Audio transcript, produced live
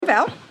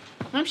Val.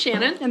 I'm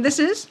Shannon. And this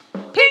is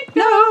Pink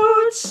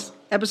Notes,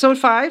 episode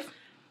 5.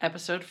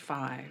 Episode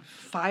 5.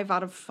 5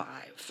 out of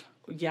 5.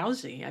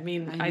 Yowzy.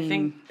 I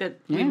think that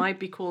we might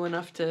be cool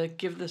enough to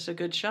give this a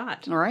good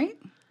shot. All right.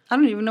 I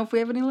don't even know if we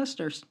have any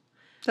listeners.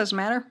 Doesn't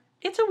matter.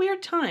 It's a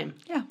weird time.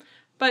 Yeah.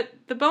 But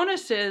the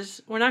bonus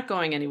is we're not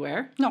going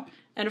anywhere. No.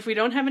 And if we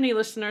don't have any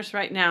listeners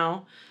right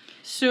now,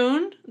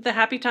 soon the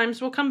happy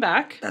times will come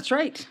back. That's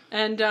right.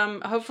 And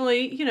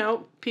hopefully,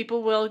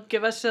 people will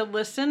give us a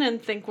listen and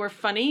think we're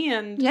funny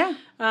and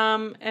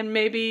and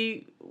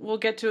maybe we'll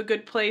get to a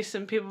good place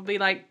and people will be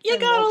like, you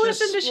gotta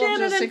listen to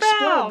Shannon and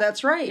Val.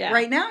 That's right. Yeah.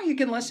 Right now you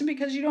can listen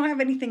because you don't have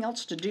anything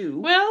else to do.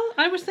 Well,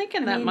 I was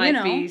thinking that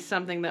might be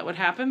something that would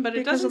happen, but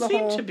it doesn't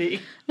seem to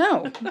be.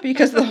 No,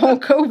 because the whole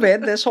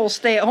COVID, this whole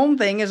stay-at-home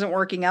thing isn't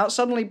working out.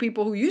 Suddenly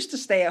people who used to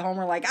stay at home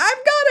are like, I've got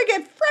to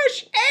get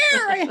fresh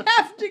air. I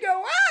have to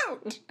go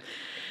out.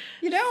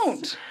 You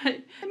don't.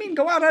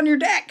 Go out on your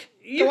deck.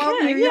 You go can,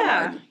 out in your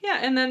yard. Yeah,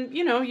 and then,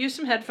 use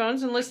some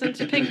headphones and listen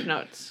to Pink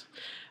Notes.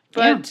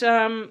 But,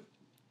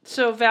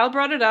 so Val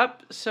brought it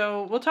up,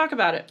 so we'll talk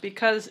about it,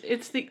 because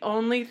it's the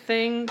only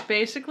thing,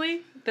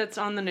 basically, that's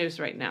on the news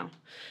right now.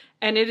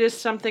 And it is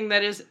something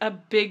that is a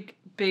big,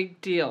 big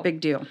deal. Big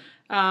deal.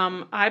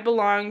 I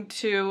belong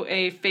to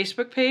a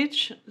Facebook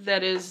page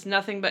that is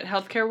nothing but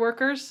healthcare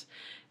workers,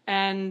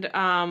 and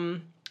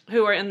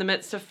who are in the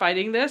midst of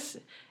fighting this.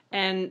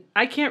 And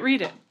I can't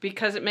read it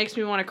because it makes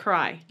me want to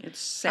cry. It's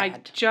sad. I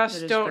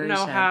just don't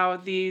know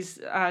how these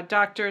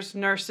doctors,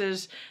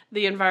 nurses,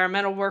 the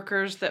environmental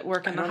workers that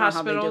work in the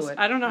hospitals,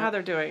 I don't know how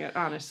they're doing it,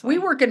 honestly. We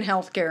work in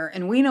healthcare,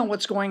 and we know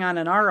what's going on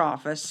in our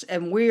office,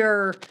 and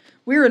we're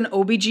an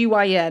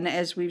OBGYN,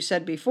 as we've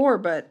said before,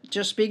 but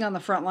just being on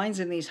the front lines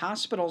in these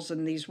hospitals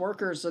and these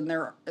workers, and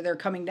they're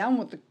coming down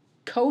with the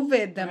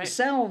COVID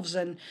themselves,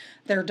 and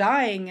they're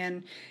dying,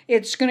 and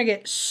it's going to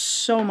get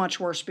so much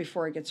worse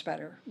before it gets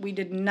better. We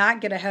did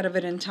not get ahead of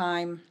it in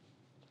time.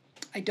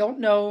 I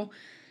don't know.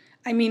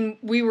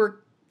 We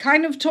were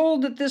kind of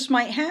told that this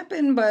might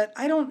happen, but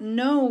I don't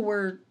know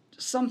where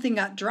something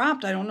got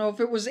dropped. I don't know if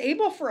it was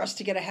able for us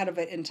to get ahead of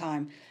it in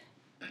time.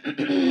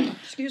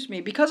 Excuse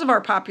me, because of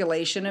our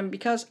population, and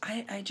because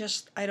I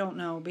don't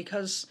know,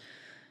 because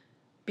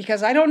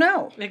I don't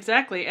know.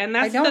 Exactly. And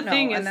that's the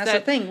thing. And that's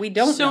the thing. We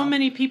don't know. So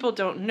many people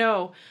don't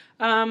know.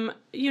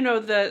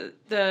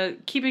 The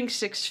keeping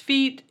 6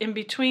 feet in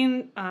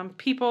between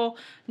people,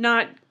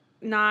 not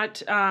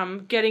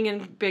getting in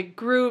big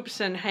groups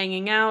and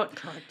hanging out.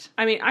 Correct.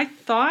 I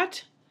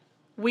thought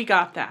we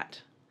got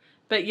that.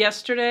 But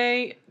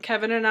yesterday,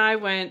 Kevin and I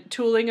went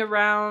tooling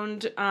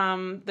around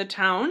the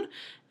town,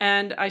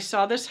 and I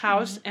saw this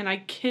house, and I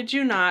kid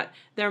you not,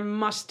 there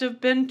must have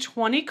been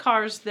 20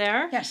 cars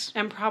there. Yes.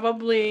 And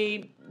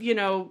probably,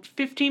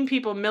 15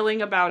 people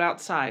milling about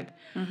outside.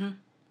 Mm-hmm.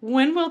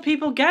 When will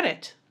people get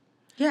it?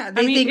 Yeah,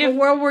 they think,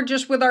 we're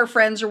just with our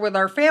friends or with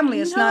our family.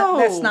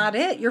 That's not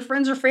it. Your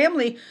friends or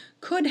family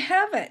could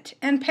have it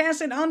and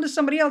pass it on to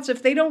somebody else.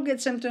 If they don't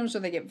get symptoms or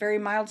they get very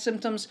mild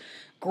symptoms,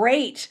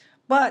 great.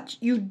 But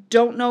you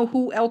don't know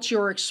who else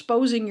you're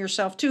exposing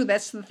yourself to.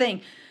 That's the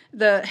thing.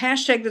 The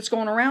hashtag that's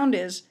going around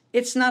is,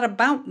 it's not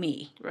about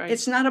me. Right.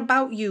 It's not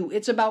about you.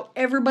 It's about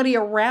everybody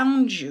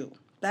around you.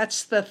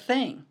 That's the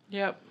thing.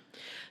 Yep.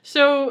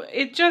 So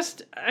it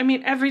just,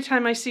 every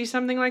time I see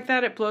something like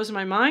that, it blows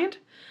my mind.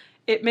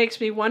 It makes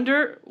me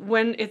wonder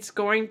when it's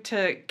going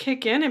to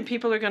kick in and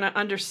people are going to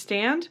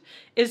understand.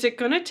 Is it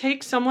going to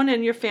take someone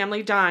in your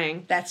family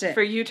dying? That's it.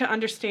 For you to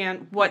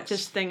understand what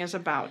this thing is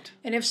about?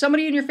 And if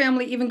somebody in your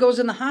family even goes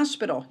in the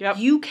hospital,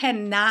 you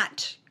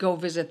cannot go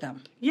visit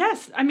them.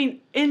 Yes.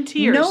 In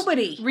tears.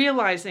 Nobody.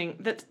 Realizing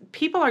that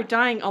people are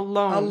dying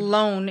alone.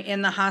 Alone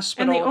in the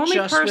hospital. And the only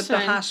just person with the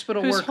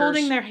hospital who's workers.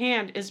 holding their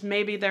hand is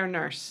maybe their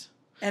nurse.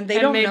 And they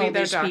don't know their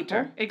these doctor.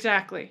 people.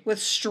 Exactly.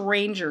 With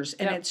strangers.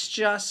 And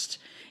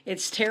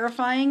it's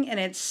terrifying and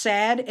it's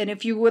sad. And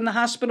if you go in the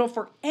hospital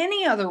for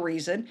any other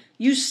reason,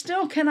 you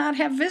still cannot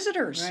have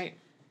visitors. Right.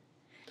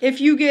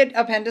 If you get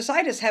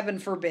appendicitis, heaven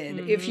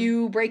forbid. If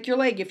you break your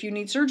leg, if you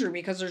need surgery,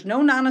 because there's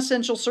no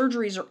non-essential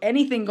surgeries or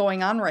anything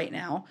going on right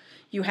now,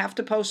 you have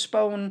to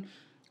postpone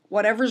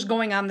whatever's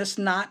going on that's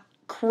not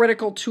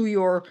critical to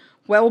your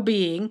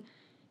well-being.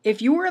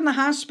 If you were in the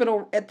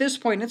hospital at this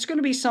point, it's going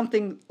to be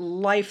something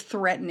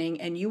life-threatening,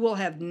 and you will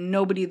have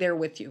nobody there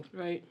with you.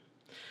 Right.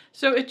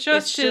 So it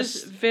just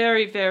is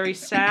very, very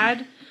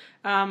sad.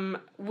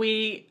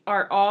 We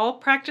are all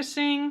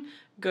practicing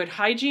good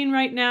hygiene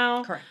right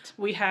now. Correct.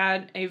 We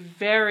had a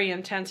very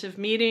intensive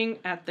meeting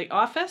at the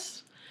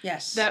office.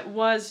 Yes. That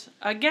was,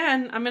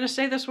 again, I'm going to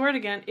say this word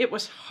again, it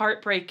was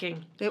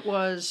heartbreaking. It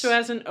was. So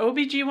as an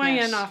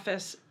OBGYN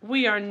office,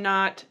 we are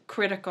not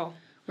critical.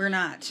 We're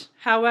not.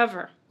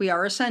 However, we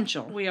are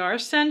essential. We are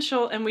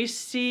essential, and we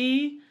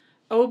see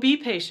OB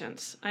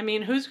patients.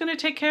 Who's going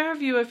to take care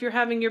of you if you're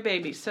having your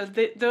baby? So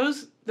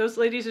those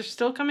ladies are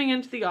still coming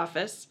into the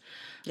office.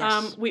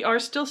 Yes. We are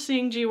still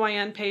seeing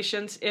GYN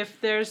patients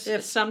if there's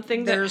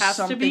something that has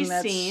to be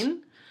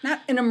seen.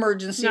 Not an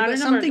emergency, but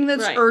something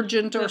that's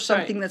urgent or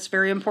something that's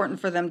very important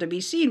for them to be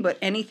seen. But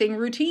anything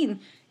routine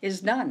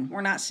is done.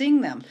 We're not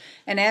seeing them.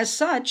 And as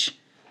such,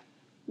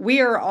 we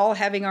are all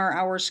having our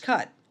hours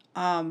cut.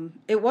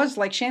 It was,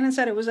 like Shannon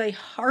said, it was a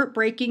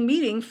heartbreaking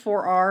meeting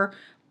for our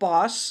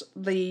boss,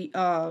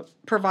 the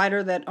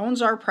provider that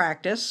owns our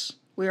practice.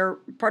 We are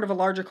part of a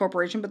larger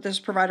corporation, but this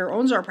provider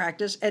owns our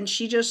practice, and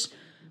she just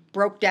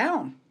broke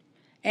down.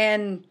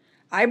 And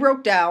I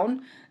broke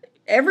down.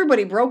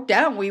 Everybody broke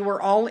down. We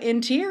were all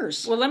in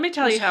tears. Well, let me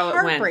tell you how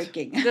it went.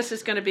 This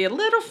is going to be a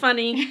little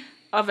funny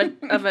of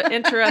an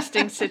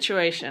interesting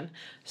situation.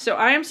 So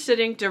I am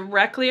sitting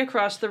directly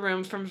across the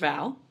room from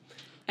Val.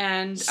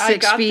 And 6 I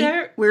got feet.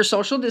 there. We're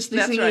social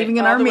distancing, That's right, even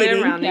in all our the meeting.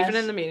 way around, Yes. even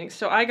in the meeting.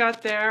 So I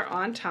got there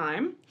on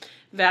time.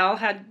 Val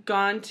had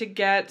gone to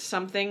get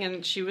something,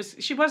 and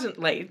she wasn't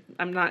late.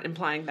 I'm not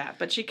implying that,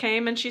 but she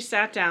came and she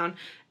sat down.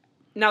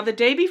 Now the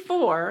day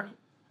before,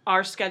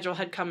 our schedule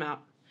had come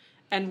out,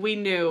 and we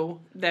knew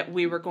that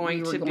we were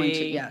going to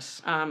be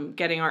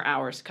getting our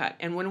hours cut.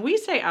 And when we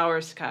say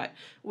hours cut,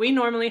 we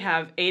normally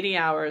have 80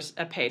 hours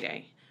a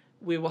payday.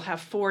 We will have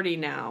 40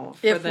 now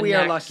for if the we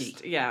next, are lucky.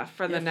 Yeah,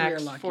 for the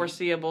next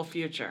foreseeable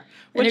future.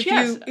 And Which,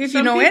 if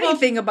you know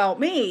anything about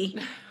me,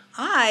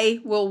 I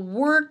will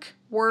work.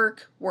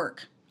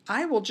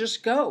 I will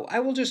just go. I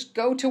will just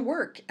go to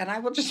work, and I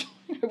will just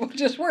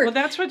work. Well,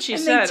 that's what she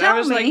said. I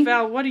was like,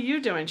 Val, what are you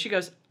doing? She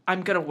goes,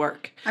 I'm going to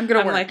work. I'm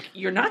going to work. I'm like,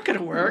 you're not going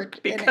to work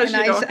because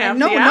you don't have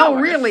no, the hours.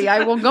 No, really,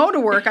 I will go to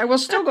work. I will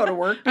still go to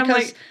work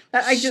because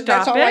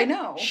that's all I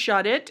know.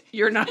 Shut it.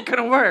 You're not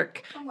going to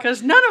work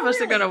because none of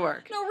us are going to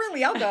work. No,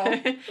 really, I'll go.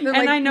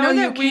 And I know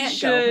that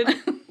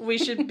we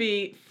should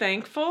be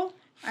thankful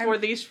for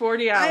these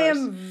 40 hours. I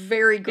am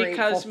very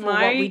grateful for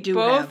what we do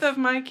both of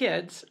my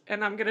kids,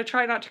 and I'm going to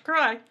try not to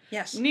cry.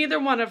 Yes. Neither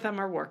one of them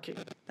are working.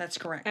 That's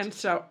correct. And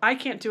so I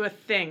can't do a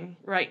thing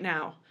right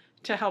now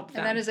to help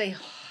them. And that is a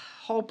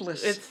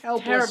helpless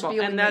terrible.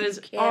 feeling. And that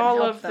is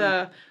all of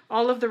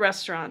the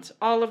restaurants,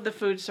 all of the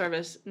food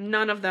service.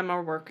 None of them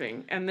are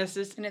working, and this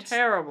is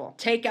terrible.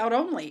 Takeout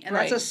only, and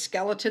that's a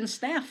skeleton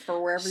staff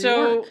for wherever you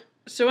work.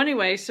 So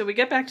anyway, we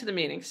get back to the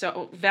meeting.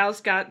 So Val's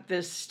got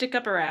this stick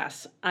up her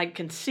ass. I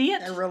can see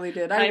it. I really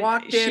did. I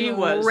walked in she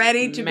was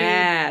ready to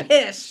mad. be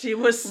pissed. She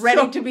was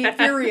ready to be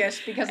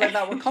furious because I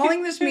thought we're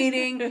calling this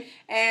meeting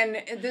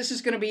and this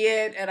is going to be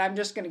it, and I'm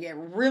just going to get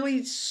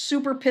really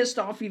super pissed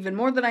off even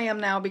more than I am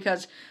now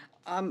because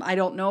I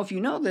don't know if you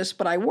know this,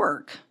 but I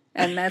work,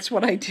 and that's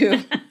what I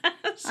do.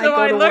 So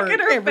I look at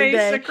her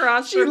face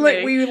across from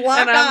me, we lock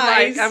and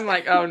eyes. I'm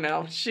like, oh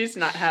no, she's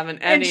not having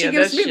any of this shit. And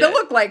she gives me the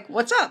look like,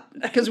 what's up?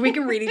 Because we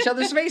can read each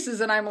other's faces,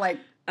 and I'm like,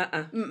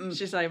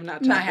 She's like, I'm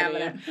not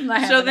having it. I'm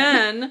not so having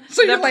then, it.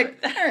 So you're like,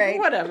 all right,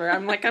 whatever.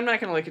 I'm like, I'm not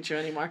going to look at you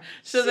anymore.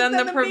 So then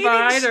the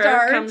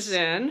provider comes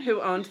in,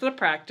 who owns the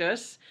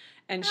practice,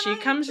 and she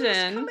comes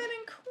in.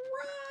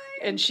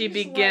 And she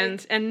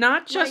begins, and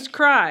not just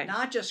cry.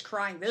 Not just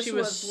crying. This she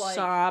was like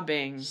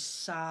sobbing.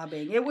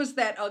 It was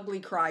that ugly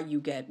cry you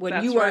get when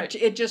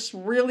it just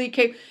really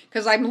came.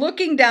 Because I'm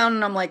looking down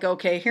and I'm like,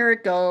 okay, here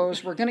it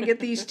goes. We're gonna get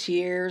these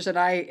tears,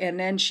 and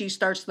then she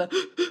starts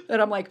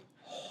and I'm like,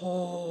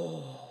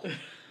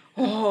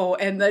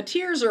 and the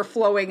tears are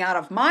flowing out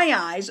of my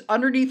eyes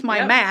underneath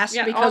my mask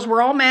because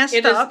we're all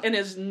masked up. It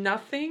is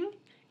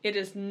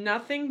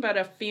nothing but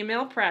a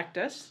female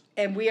practice.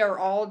 And we are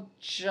all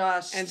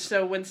just... And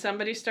so when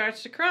somebody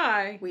starts to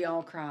cry... We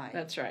all cry.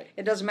 That's right.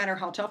 It doesn't matter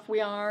how tough we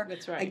are.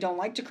 That's right. I don't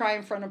like to cry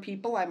in front of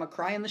people. I'm a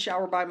cry in the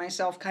shower by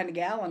myself kind of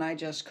gal, and I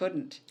just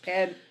couldn't.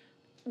 And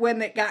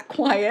when it got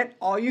quiet,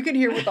 all you could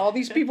hear with all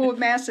these people with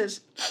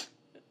masks...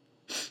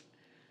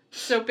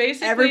 So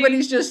basically...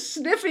 Everybody's just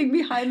sniffing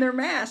behind their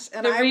masks.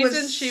 And the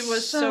reason she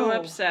was so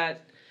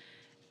upset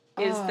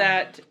is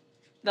that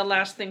the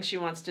last thing she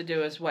wants to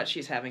do is what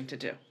she's having to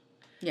do.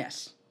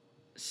 Yes.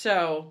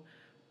 So...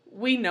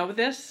 We know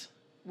this.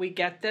 We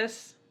get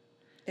this.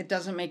 It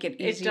doesn't make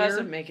it easier. It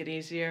doesn't make it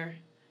easier.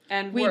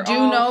 And we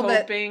do know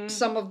that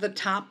some of the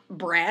top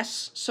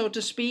brass, so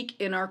to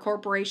speak, in our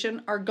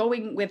corporation are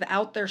going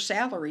without their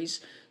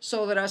salaries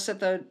so that us at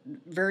the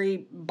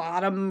very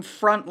bottom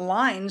front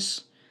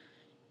lines,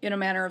 in a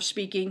manner of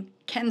speaking,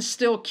 can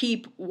still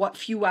keep what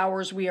few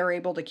hours we are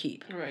able to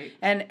keep. Right.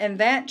 And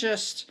that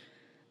is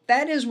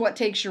what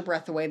takes your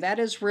breath away. That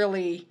is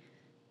really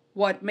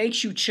what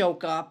makes you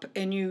choke up,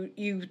 and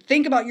you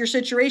think about your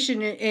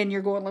situation and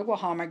you're going like, well,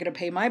 how am I going to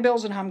pay my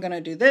bills and how I'm going to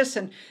do this?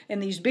 And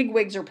these big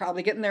wigs are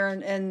probably getting there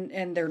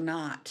and they're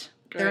not.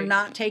 Right. They're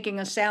not taking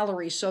a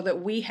salary so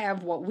that we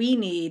have what we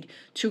need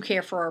to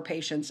care for our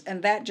patients.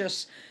 And that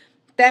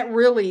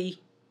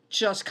really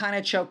just kind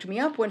of choked me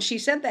up when she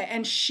said that.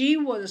 And she's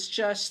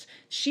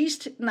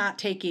not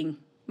taking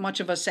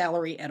much of a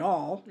salary at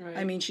all. Right.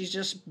 I mean, she's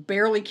just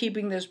barely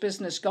keeping this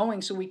business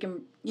going so we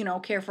can,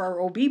 care for our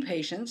OB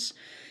patients.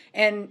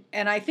 And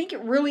I think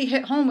it really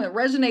hit home. It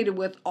resonated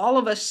with all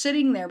of us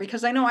sitting there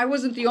because I know I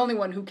wasn't the only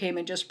one who came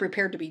in just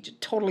prepared to be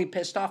totally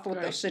pissed off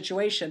with the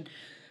situation.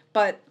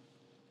 But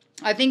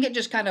I think it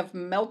just kind of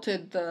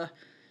melted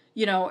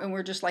and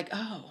we're just like,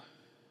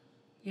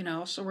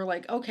 so we're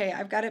like, okay,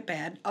 I've got it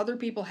bad. Other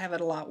people have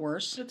it a lot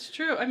worse. It's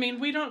true. I mean,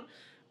 we don't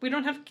We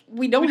don't have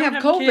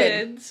COVID.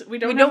 kids. We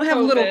don't have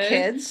COVID. little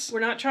kids. We're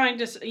not trying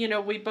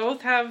to, we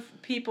both have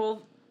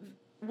people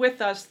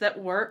with us that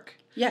work.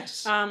 Yes.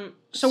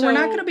 So we're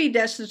not going to be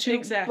destitute.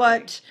 Exactly.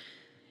 But,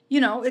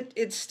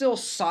 it still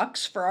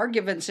sucks for our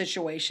given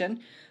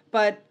situation.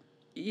 But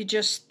you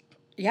just,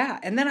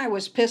 And then I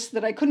was pissed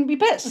that I couldn't be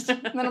pissed.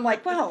 And then I'm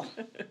like, well,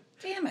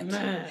 damn it.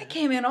 I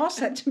came in all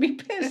set to be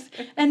pissed.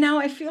 And now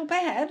I feel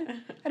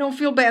bad. I don't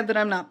feel bad that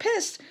I'm not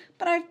pissed,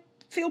 but I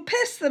feel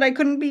pissed that I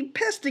couldn't be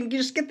pissed and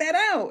just get that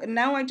out. And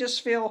now I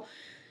just feel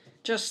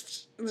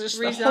just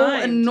the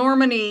whole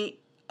enormity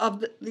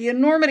of the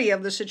enormity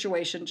of the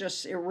situation.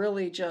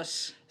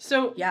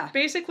 So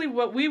basically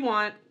what we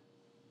want,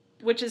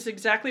 which is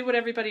exactly what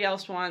everybody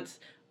else wants,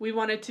 we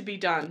want it to be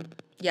done.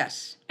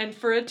 Yes. And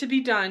for it to be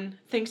done,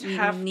 things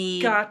have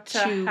got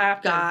to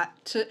happen.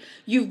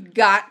 You've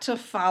got to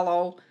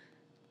follow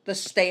the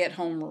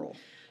stay-at-home rule.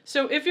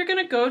 So if you're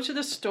going to go to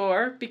the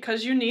store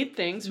because you need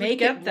things,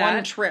 make it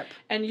one trip.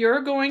 And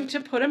you're going to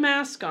put a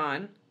mask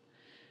on,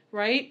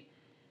 right?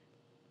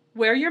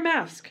 Wear your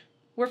mask.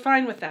 We're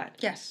fine with that.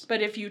 Yes.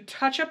 But if you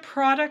touch a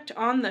product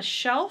on the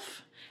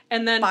shelf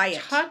and then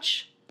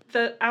touch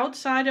the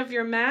outside of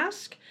your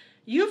mask,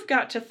 you've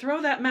got to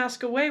throw that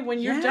mask away when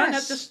you're done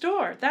at the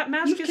store. That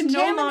mask is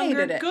no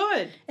longer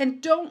good.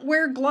 And don't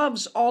wear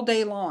gloves all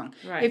day long.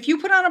 Right. If you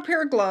put on a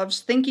pair of gloves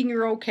thinking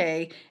you're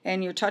okay,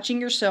 and you're touching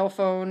your cell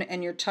phone,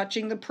 and you're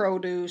touching the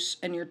produce,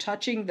 and you're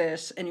touching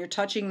this, and you're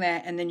touching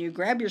that, and then you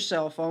grab your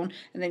cell phone,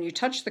 and then you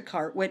touch the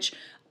cart, which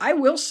I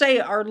will say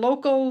our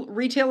local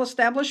retail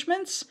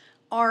establishments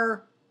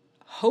are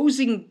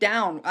hosing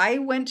down. I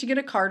went to get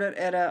a cart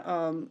at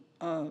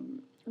a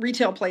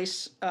retail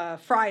place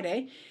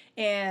Friday,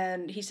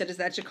 and he said, "Is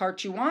that your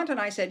cart you want?" And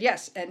I said,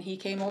 "Yes." And he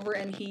came over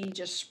and he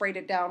just sprayed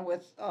it down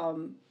with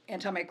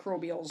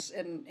antimicrobials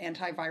and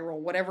antiviral,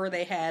 whatever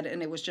they had.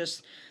 And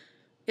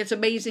it's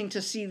amazing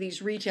to see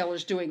these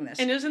retailers doing this.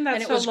 And isn't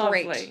that so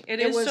lovely? Great. It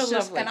is so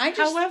lovely. And I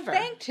just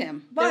thanked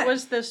him. But there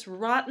was this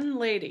rotten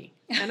lady,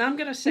 and I'm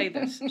going to say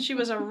this. She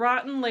was a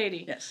rotten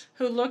lady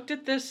who looked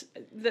at this.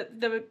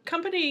 The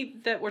company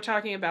that we're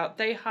talking about,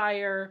 they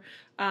hire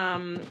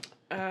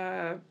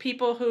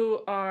people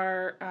who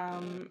are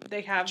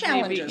they have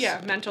challenges.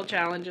 Maybe mental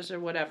challenges or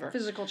whatever,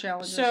 physical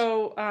challenges.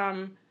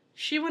 So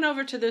she went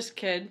over to this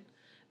kid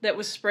that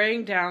was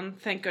spraying down,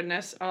 thank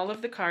goodness, all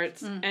of the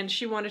carts, and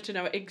she wanted to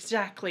know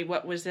exactly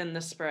what was in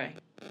the spray.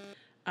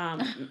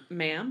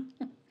 Ma'am,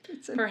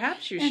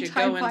 perhaps you should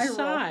go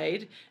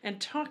inside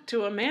and talk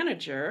to a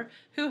manager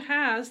who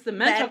has the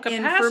mental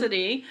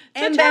capacity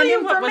to tell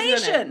you what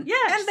was in it.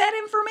 Yes. And that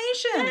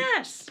information.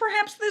 Yes.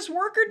 Perhaps this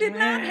worker did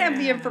not have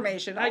the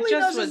information. All he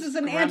knows is it's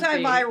an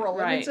antiviral.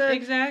 Right, and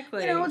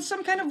exactly. It's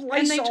some kind of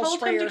Lysol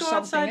spray or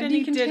something, and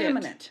he did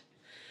it.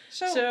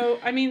 So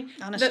I mean,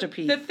 honest to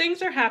Pete. The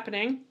things are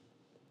happening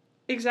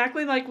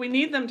exactly like we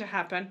need them to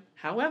happen.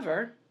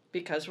 However,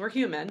 because we're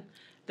human,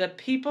 the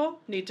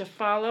people need to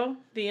follow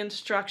the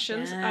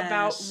instructions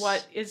about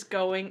what is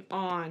going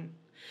on.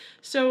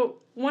 So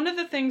one of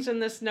the things in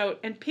this note,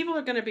 and people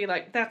are going to be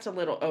like, that's a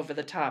little over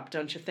the top,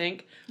 don't you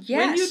think?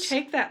 Yes. When you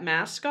take that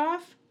mask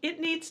off,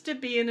 it needs to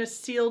be in a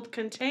sealed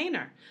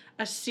container,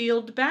 a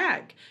sealed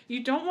bag.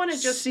 You don't want to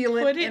just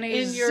put it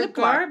in your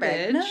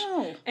garbage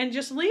and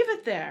just leave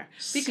it there.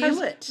 Because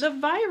the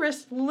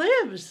virus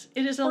lives.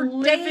 It is a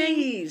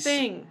living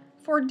thing.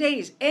 For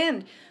days.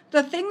 And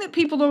the thing that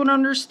people don't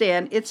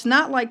understand, it's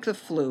not like the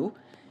flu.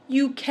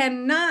 You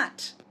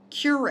cannot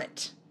cure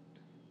it.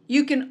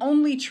 You can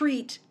only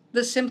treat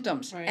the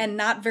symptoms and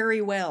not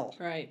very well.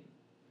 Right.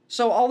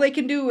 So all they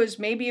can do is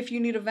maybe if you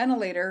need a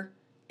ventilator,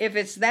 if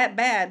it's that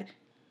bad,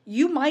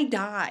 you might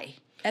die.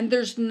 And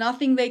there's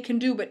nothing they can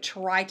do but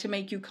try to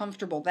make you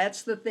comfortable.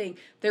 That's the thing.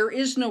 There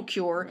is no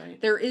cure.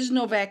 Right. There is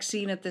no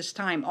vaccine at this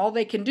time. All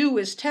they can do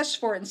is test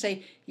for it and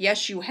say,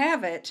 yes, you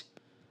have it.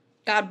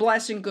 God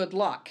bless and good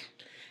luck.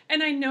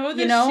 And I know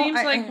this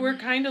seems like we're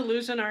kind of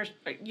losing our,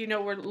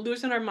 we're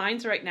losing our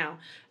minds right now.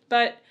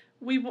 But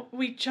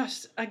we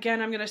just,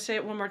 again, I'm going to say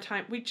it one more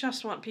time. We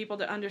just want people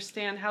to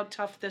understand how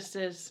tough this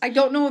is. I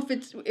don't know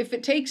if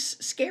it takes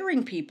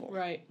scaring people.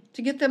 Right.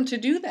 To get them to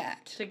do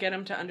that. To get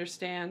them to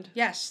understand.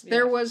 Yes.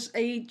 There was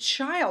a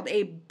child,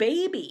 a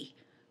baby,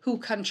 who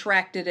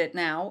contracted it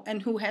now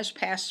and who has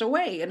passed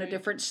away in a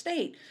different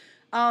state.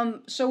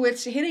 So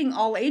it's hitting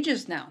all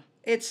ages now.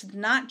 It's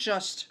not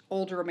just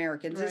older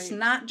Americans. Right. It's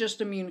not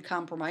just immune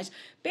compromised.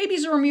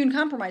 Babies are immune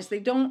compromised. They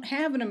don't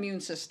have an immune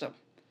system.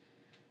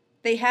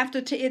 They have to,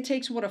 it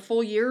takes, a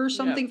full year or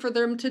something for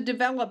them to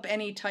develop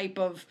any type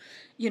of,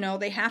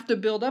 they have to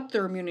build up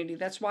their immunity.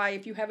 That's why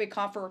if you have a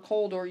cough or a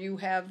cold or you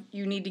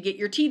need to get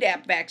your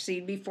Tdap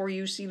vaccine before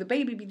you see the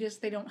baby because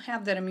they don't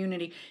have that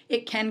immunity.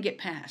 It can get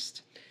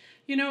passed.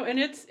 And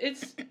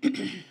it's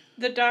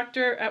the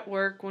doctor at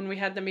work when we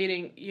had the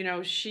meeting,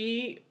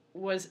 she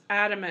was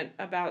adamant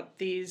about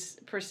these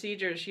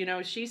procedures.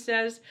 She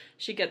says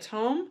she gets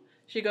home,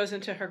 she goes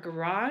into her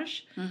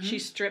garage, she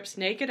strips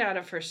naked out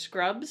of her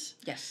scrubs.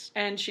 Yes.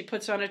 And she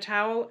puts on a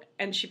towel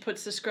and she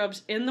puts the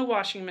scrubs in the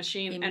washing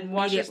machine and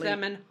washes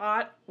them in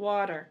hot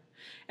water.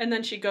 And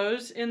then she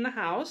goes in the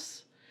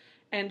house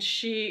and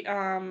she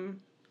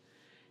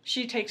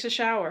takes a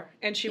shower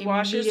and she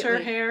washes her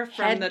Immediately. hair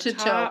from Head the to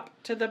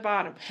top to the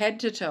bottom. Head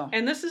to toe.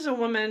 And this is a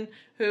woman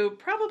who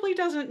probably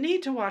doesn't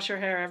need to wash her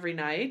hair every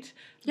night.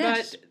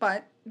 Yes,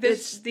 but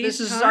this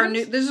is our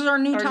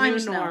new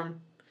times now.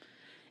 norm.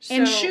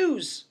 And So-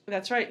 shoes.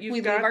 That's right. We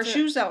leave our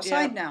shoes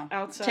outside now.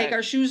 Outside. Take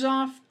our shoes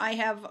off. I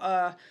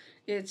have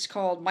it's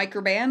called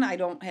Microban. I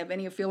don't have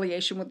any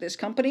affiliation with this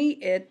company.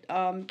 It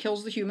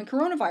kills the human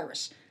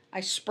coronavirus. I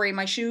spray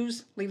my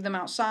shoes, leave them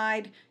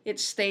outside. It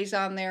stays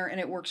on there and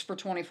it works for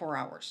 24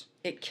 hours.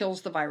 It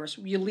kills the virus.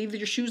 You leave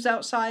your shoes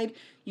outside,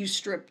 you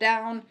strip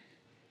down,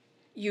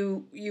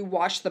 you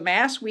wash the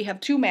mask. We have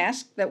 2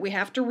 masks that we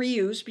have to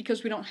reuse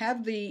because we don't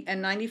have the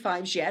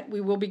N95s yet.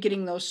 We will be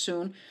getting those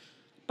soon.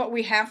 But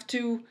we have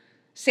to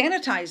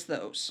sanitize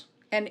those.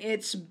 And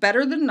it's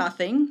better than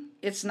nothing.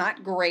 It's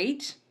not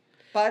great.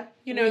 But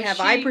we have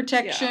eye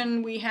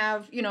protection. We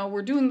have,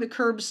 we're doing the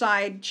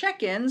curbside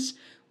check-ins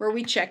where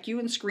we check you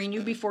and screen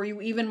you before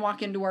you even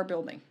walk into our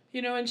building.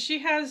 And she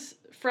has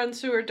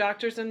friends who are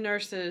doctors and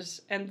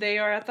nurses, and they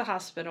are at the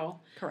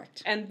hospital.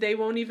 Correct. And they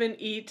won't even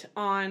eat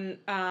on,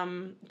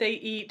 they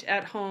eat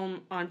at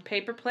home on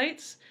paper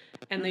plates,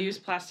 and they use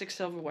plastic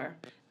silverware.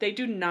 They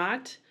do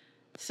not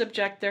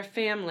subject their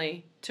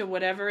family to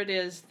whatever it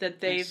is that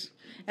they've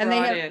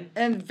brought in.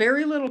 And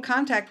very little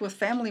contact with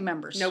family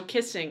members. No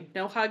kissing,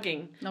 no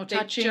hugging. No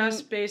touching. They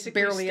just basically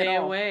barely stay at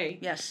all. away.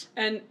 Yes.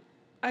 And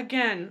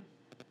again,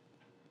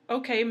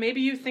 okay,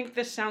 maybe you think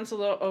this sounds a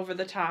little over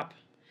the top.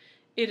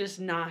 It is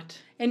not.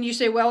 And you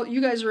say, well,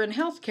 you guys are in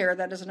healthcare,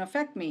 that doesn't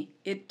affect me.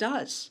 It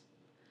does.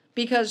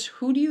 Because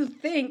who do you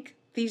think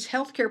these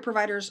healthcare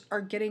providers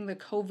are getting the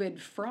COVID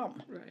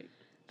from? Right.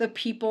 The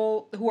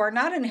people who are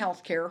not in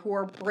healthcare who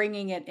are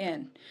bringing it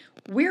in.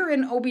 We're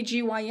in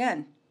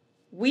OBGYN.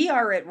 We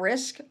are at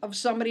risk of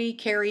somebody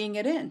carrying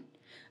it in.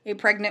 A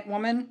pregnant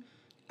woman,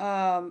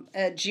 a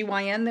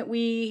GYN that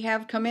we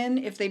have come in,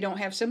 if they don't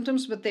have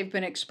symptoms but they've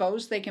been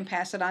exposed, they can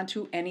pass it on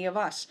to any of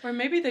us. Or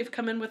maybe they've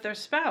come in with their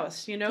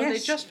spouse. They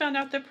just found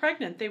out they're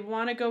pregnant. They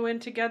want to go in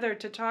together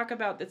to talk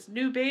about this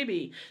new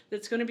baby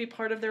that's going to be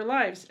part of their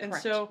lives. And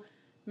Correct. so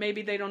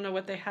maybe they don't know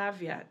what they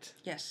have yet.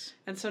 Yes.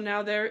 And so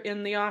now they're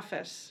in the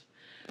office.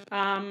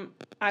 I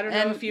don't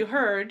know if you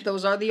heard.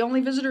 Those are the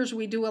only visitors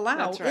we do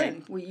allow That's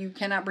right. in. You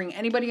cannot bring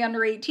anybody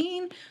under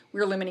 18.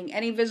 We're limiting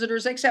any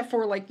visitors except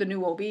for like the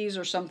new OBs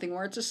or something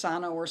where it's a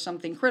sauna or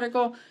something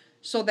critical.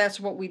 So that's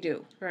what we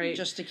do. Right.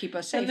 Just to keep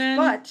us safe. And then,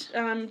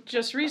 but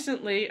just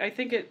recently, I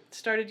think it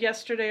started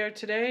yesterday or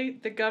today,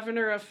 the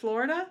governor of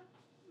Florida,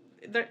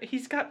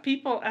 he's got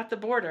people at the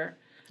border.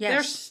 yes,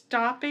 They're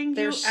stopping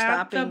you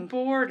at the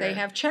border. They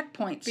have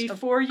checkpoints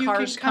before of you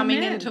cars can come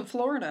coming in. into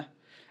Florida.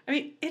 I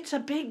mean, it's a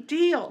big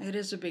deal. It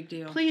is a big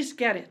deal. Please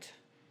get it.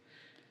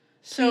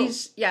 So,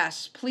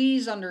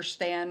 Please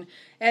understand.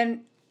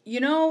 And,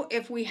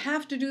 if we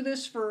have to do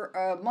this for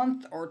a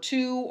month or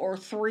 2 or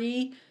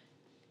 3,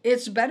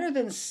 it's better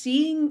than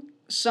seeing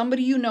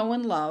somebody you know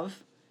and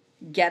love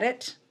get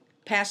it,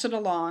 pass it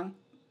along,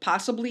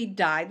 possibly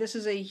die. This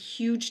is a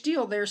huge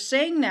deal. They're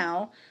saying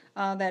now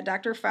that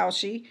Dr.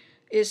 Fauci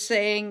is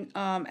saying,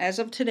 as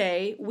of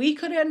today, we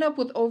could end up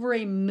with over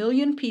 1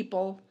 million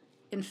people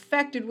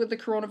infected with the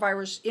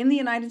coronavirus in the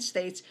United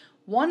States.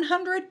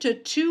 100 to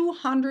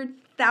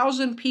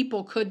 200,000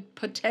 people could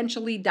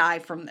potentially die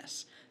from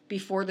this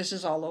before this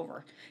is all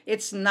over.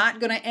 It's not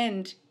going to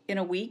end in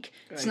a week.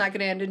 Right. It's not going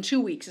to end in 2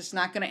 weeks. It's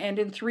not going to end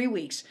in 3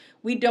 weeks.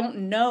 We don't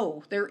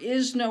know. There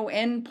is no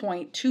end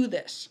point to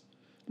this.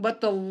 But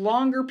the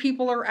longer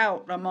people are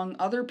out among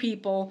other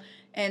people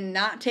and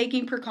not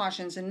taking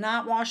precautions and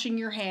not washing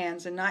your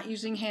hands and not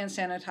using hand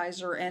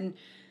sanitizer and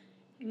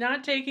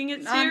not taking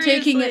it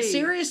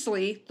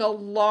seriously, the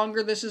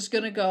longer this is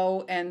going to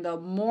go and the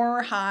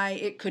more high,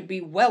 it could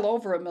be well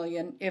over 1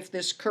 million if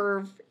this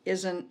curve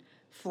isn't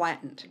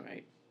flattened.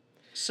 Right.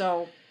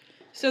 So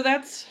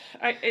that's,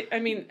 I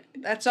mean,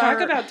 that's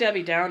talk about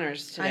Debbie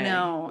Downers today. I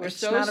know. We're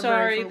so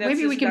sorry.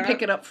 Maybe we can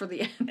pick it up for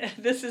the end.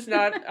 This is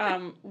not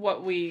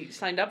what we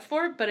signed up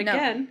for, but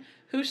again,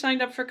 who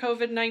signed up for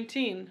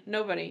COVID-19?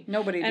 Nobody.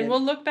 Nobody and did.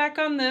 We'll look back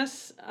on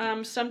this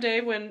someday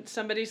when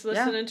somebody's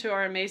listening to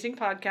our amazing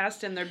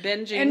podcast and they're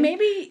binging. And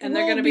maybe they're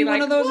going to be one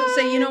like, of those what? that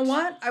say, you know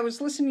what? I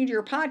was listening to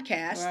your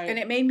podcast and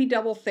it made me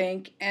double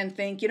think and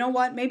think, you know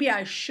what? Maybe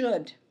I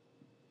should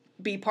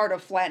be part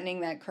of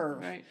flattening that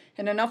curve. Right.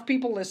 And enough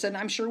people listen.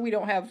 I'm sure we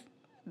don't have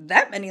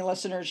that many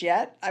listeners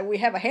yet. We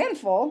have a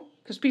handful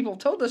because people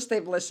told us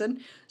they've listened.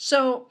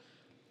 So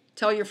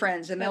tell your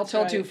friends, and they'll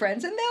tell 2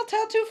 friends, and they'll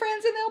tell 2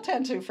 friends, and they'll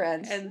tell 2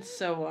 friends. And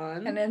so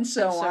on. And then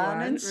so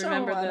on. And so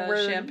Remember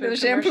on. the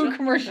shampoo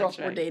commercial. That's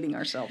right. We're dating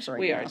ourselves right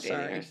now. We are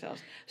dating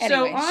ourselves.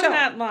 Anyway, so on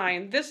that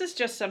line, this is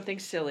just something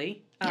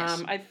silly.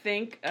 Yes. I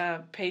think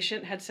a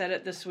patient had said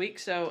it this week,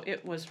 so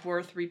it was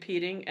worth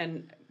repeating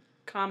and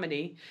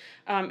comedy.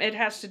 It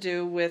has to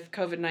do with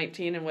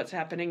COVID-19 and what's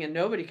happening, and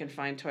nobody can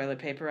find toilet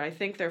paper. I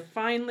think they're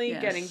finally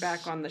getting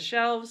back on the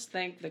shelves,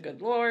 thank the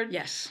good Lord.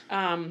 Yes.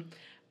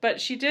 But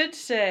she did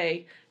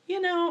say,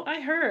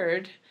 I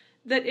heard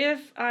that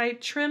if I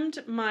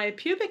trimmed my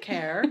pubic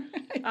hair,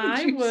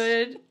 I Jeez.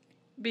 would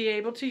be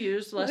able to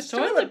use less Less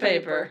toilet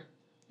paper.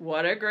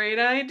 What a great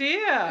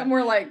idea. And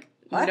we're like,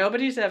 what?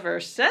 Nobody's ever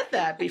said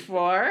that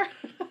before.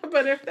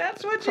 But if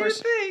that's what you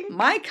think.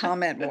 My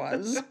comment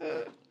was,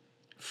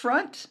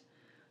 front,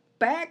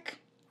 back,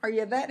 are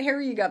you that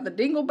hairy? You got the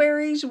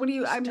dingleberries? What do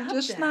you, I'm Stop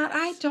just that. not,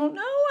 I don't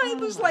know. I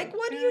was my like,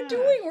 what are you gosh.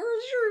 doing?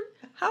 Where's your,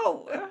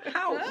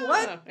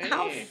 what?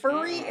 How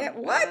furry?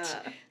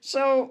 What?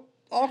 So,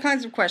 all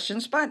kinds of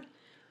questions, but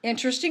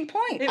interesting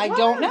point. I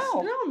don't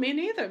know. No, me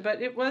neither.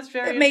 But it was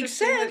very It makes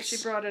interesting sense. that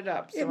she brought it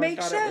up. So It makes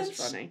I thought sense it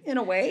was funny. in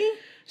a way.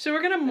 So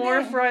we're going to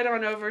morph right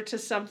on over to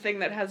something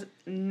that has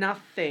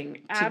nothing,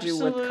 To do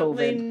with absolutely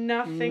COVID.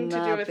 nothing to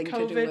do with Nothing to do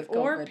COVID with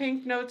or COVID.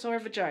 pink notes or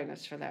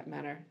vaginas for that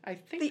matter. I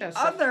think The that's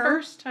other- the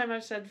first time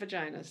I've said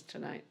vaginas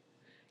tonight.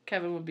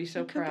 Kevin would be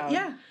so Could be- proud.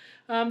 yeah.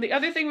 The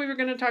other thing we were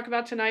going to talk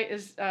about tonight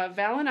is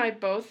Val and I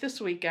both this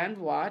weekend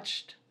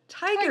watched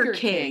Tiger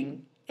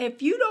King.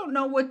 If you don't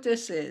know what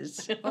this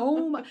is,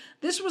 oh my,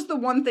 this was the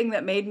one thing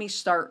that made me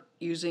start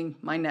using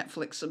my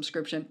Netflix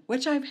subscription,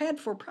 which I've had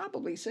for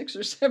probably 6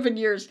 or 7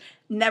 years,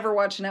 never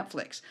watched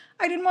Netflix.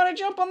 I didn't want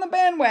to jump on the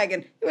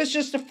bandwagon. It was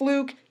just a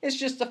fluke. It's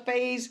just a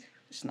phase.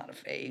 It's not a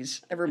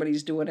phase.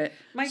 Everybody's doing it.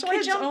 My so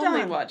kids I jumped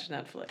only on. watch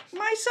Netflix.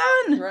 My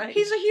son. Right.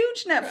 He's a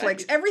huge Netflix.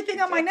 Right.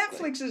 Everything on my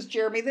Exactly. Netflix is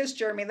Jeremy this,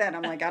 Jeremy that.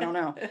 I'm like, I don't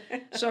know.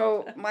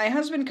 So my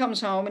husband comes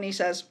home and he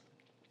says,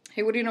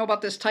 hey, what do you know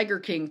about this Tiger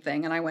King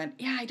thing? And I went,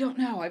 yeah, I don't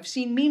know. I've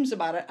seen memes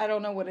about it. I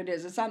don't know what it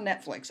is. It's on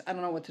Netflix. I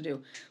don't know what to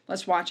do.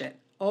 Let's watch it.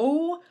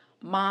 Oh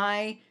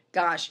my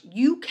gosh.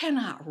 You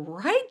cannot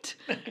write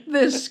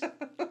this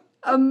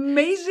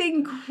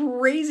amazing,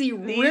 crazy,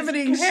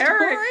 riveting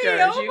characters.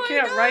 story. Oh you my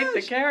can't write the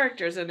gosh.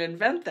 characters and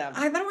invent them.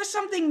 I thought it was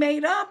something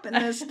made up in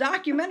this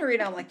documentary,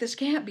 and I'm like, this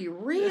can't be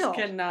real. This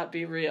cannot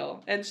be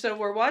real. And so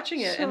we're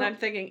watching it, and So- I'm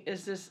thinking,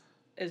 is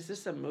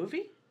this a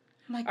movie?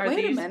 I'm like, Are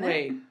wait these a minute.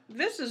 wait?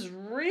 This is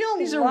real.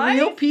 These are life?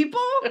 real people?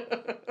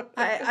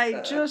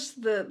 I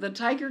just, the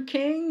Tiger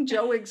King,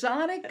 Joe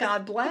Exotic,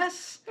 God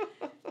bless.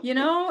 You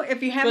know,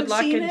 if you haven't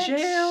luck seen in it,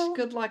 jail.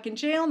 good luck in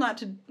jail. No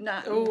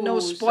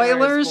Ooh,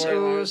 spoilers. sorry,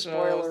 Ooh, spoilers.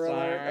 spoiler Oh, alert.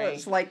 sorry.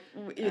 It's like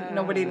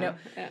nobody knew.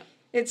 Yeah.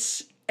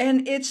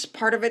 It's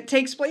part of it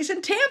takes place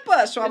in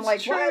Tampa. So I'm It's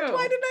like, true.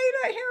 why did I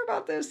not hear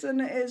about this?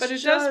 And it's But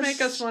it does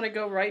make us want to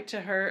go right to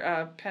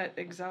her pet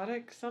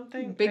exotic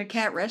something. Big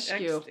Cat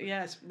Rescue.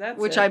 Yes, that's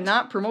which it. I'm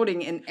not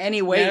promoting in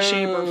any way,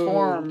 shape, or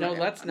form. No,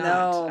 let's not.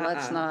 No,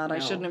 let's not. I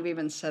no. shouldn't have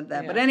even said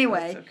that. Yeah, But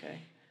anyway, that's okay.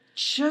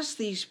 just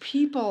these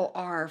people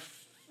are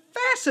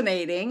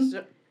fascinating. So,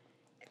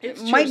 It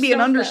it's might true, be an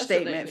so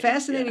understatement. fascinating.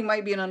 Fascinating Yeah.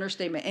 might be an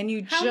understatement, and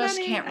you How just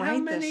many, can't write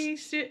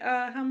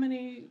How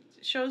many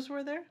shows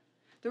were there?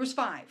 There was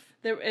 5.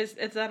 There is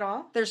that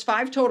all? There's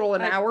 5 total,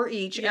 an hour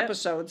each Yep.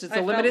 episodes. It's I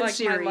a limited felt like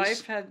series. My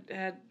life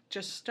had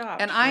just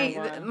stopped. And for a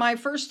while. my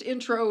first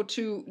intro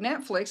to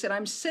Netflix, and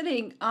I'm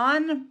sitting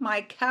on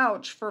my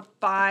couch for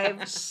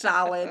 5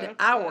 solid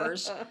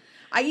hours.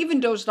 I even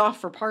dozed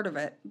off for part of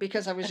it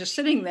because I was just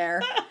sitting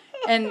there,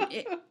 and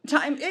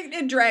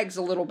it drags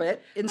a little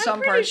bit in some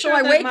pretty parts. sure So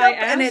I that wake my up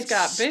and ass it's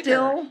got bigger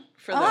still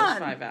for those on.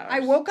 5 hours. I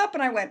woke up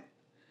and I went,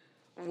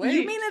 Wait.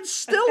 "You mean it's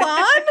still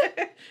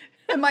on?"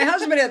 And my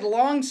husband had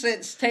long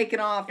since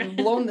taken off and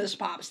blown this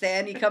pop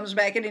stand. He comes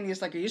back in and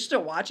he's like, "Are you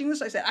still watching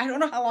this?" I said, "I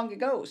don't know how long it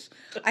goes.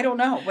 I don't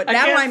know. But I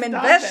now can't I'm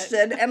stop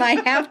invested and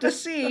I have to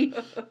see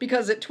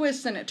because it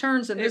twists and it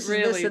turns and It this is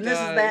really this and this is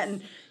that. does.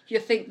 And you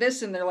think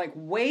this and they're like,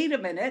 "Wait a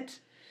minute."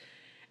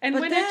 And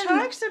But when then- it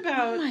talks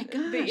about oh my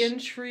gosh. the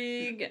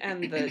intrigue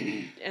and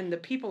the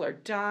people are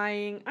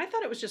dying, I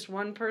thought it was just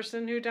one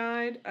person who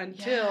died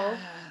until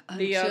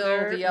the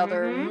other.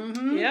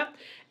 Mhm. Yep.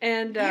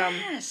 And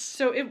Yes.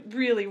 so it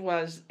really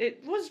was.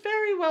 It was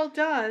very well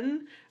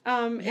done.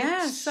 It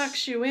Yes.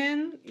 sucks you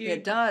in.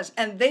 It does,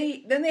 and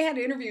they had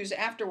interviews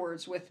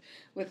afterwards with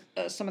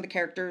some of the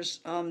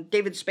characters.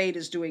 David Spade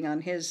is doing on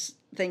his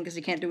thing because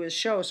he can't do his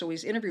show, so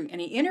he's interviewing,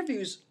 and he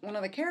interviews one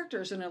of the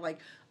characters, and they're like,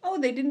 "Oh,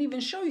 they didn't even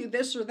show you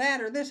this or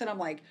that or this," and I'm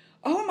like,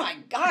 "Oh my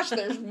gosh,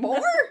 there's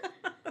more!"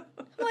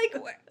 Like,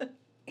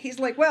 he's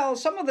like, "Well,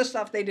 some of the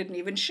stuff they didn't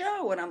even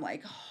show," and I'm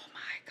like, "Oh my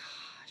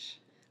gosh."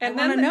 And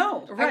I want to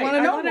know. Right, I want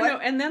to know wanna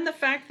what. And then the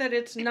fact that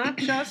it's not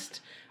just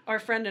our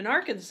friend in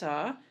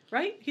Arkansas,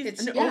 right? He's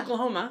It's- in yeah.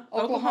 Oklahoma,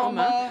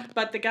 Oklahoma.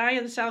 but the guy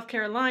in South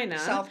Carolina.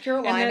 South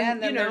Carolina,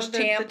 and then you know, there's the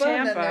Tampa,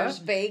 and then there's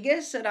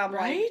Vegas, and I'm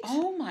Right? like,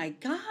 "Oh my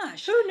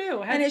gosh." Who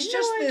knew? Had And it's no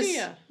just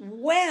idea. this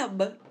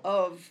web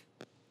of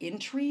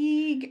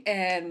intrigue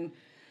and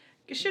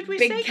Should we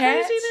big say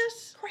cats.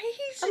 craziness?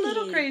 Crazy. A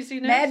little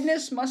craziness.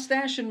 Madness,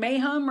 mustache, and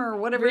mayhem, or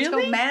whatever it's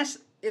Really? called.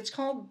 It's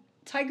called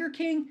Tiger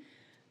King,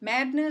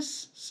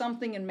 Madness,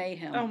 something, and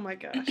Mayhem. Oh my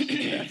gosh,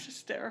 that's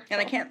hysterical. And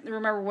I can't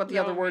remember what the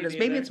No, other word me is.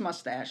 Maybe neither. it's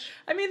mustache.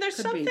 I mean, there's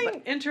Could be,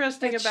 something but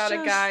interesting it's about a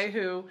just- guy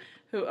who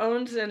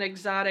owns an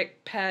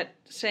exotic pet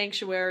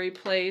sanctuary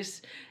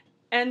place,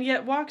 and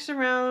yet walks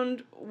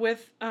around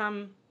with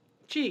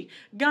Gee,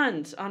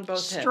 guns on both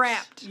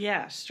Strapped. hips.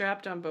 Yeah,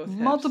 strapped on both hips.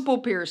 Multiple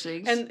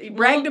piercings. And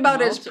bragged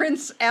about his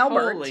Prince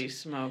Albert. Holy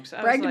smokes.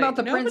 I Bragged was about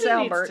the like, Prince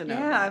nobody needs Albert. to know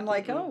Yeah, that. I'm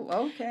like, oh,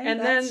 okay. And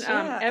then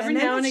every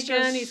now and it's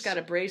again, just- he's got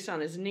a brace on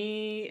his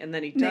knee, and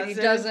then he Then doesn't. he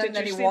doesn't, Did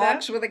then you he see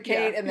walks that? with a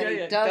cane, Yeah, and then yeah, he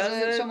yeah,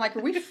 doesn't. So I'm like,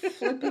 are we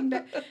flipping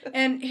back?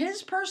 And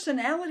his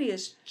personality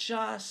is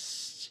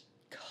just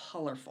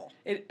colorful.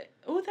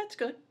 Oh, that's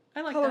good.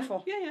 I like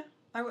Colorful. that. Yeah.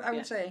 I Yeah,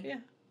 would say. Yeah.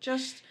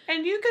 Just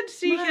And you could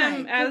see My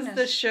him as the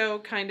goodness. show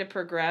kind of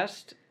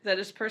progressed, that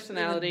his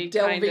personality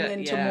delving kinda,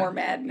 into more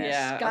madness.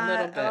 Yeah, God, a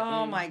little bit.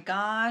 oh my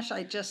gosh,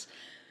 I just...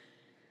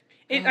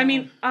 I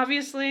mean,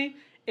 obviously,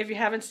 if you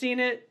haven't seen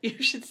it,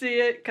 you should see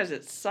it because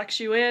it sucks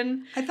you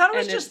in. I thought it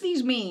was And just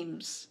these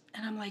memes.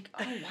 And I'm like,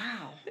 oh,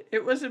 wow.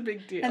 It was a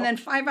big deal. And then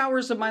 5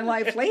 hours of my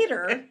life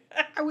later,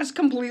 I was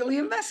completely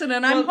invested.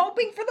 And I'm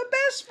hoping for the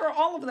best for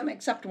all of them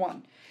except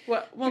one.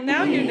 well,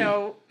 now you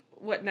know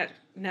what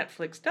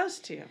Netflix does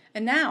to you.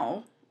 And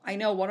now I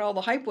know what all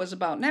the hype was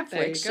about There you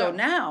Netflix. So go.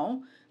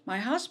 now my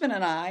husband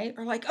and I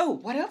are like, oh,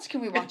 what else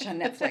can we watch on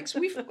Netflix?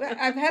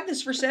 I've had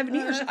this for 7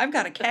 years. I've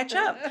got to catch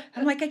up.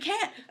 I'm like, I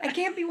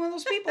can't be one of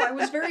those people. I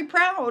was very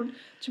proud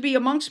to be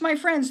amongst my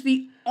friends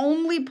the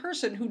only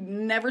person who'd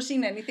never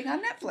seen anything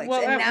on Netflix.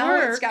 Well, and at now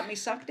work- it's got me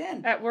sucked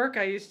in. At work,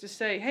 I used to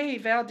say, "Hey,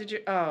 Val, did you?"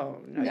 Oh,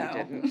 no, No. you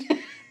didn't.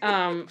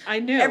 I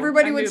knew.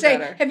 Everybody I would knew say,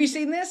 better. have you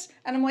seen this?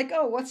 And I'm like,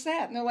 oh, what's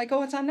that? And they're like,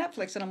 oh, it's on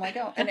Netflix. And I'm like,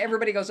 oh. And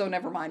everybody goes, oh,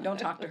 never mind. Don't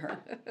talk to her.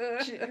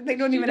 They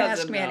don't She even ask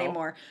doesn't me know.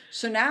 anymore.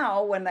 So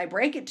now when I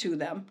break it to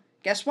them,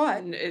 guess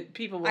what?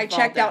 People will I fall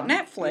checked out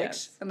down. Netflix.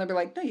 Yes. And they'll be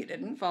like, no, you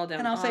didn't. Fall down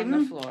and I'll on say,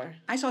 the floor.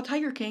 I saw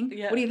Tiger King.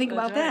 Yeah, What do you think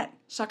that's about right. that,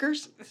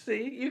 suckers?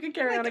 See, you can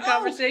carry on a Like,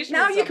 conversation.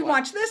 now with you can someone.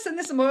 watch this and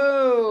this.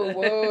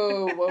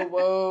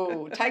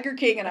 Whoa. Tiger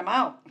King and I'm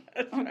out.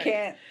 I right.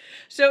 can't.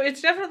 So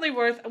it's definitely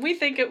we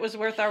think it was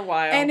worth our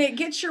while. And it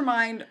gets your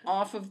mind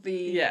off of the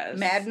Yes,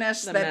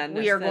 madness the that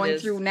madness we are that going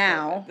is- through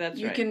now. that's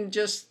you right. can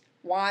just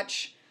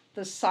watch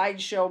the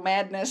sideshow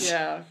madness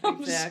Yeah, of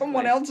exactly.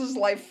 someone else's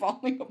life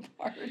falling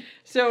apart.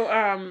 So,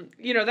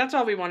 that's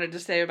all we wanted to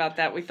say about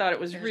that. We thought it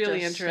was It's really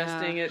just,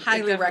 interesting. It highly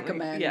definitely-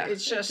 recommend. Yeah,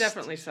 It's just- it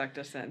definitely sucked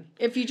us in.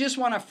 If you just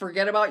want to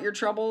forget about your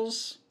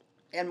troubles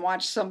and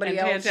watch somebody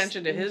And pay else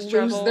attention to his lose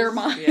troubles, their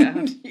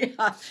mind, yeah.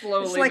 yeah.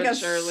 Slowly it's like but a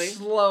surely.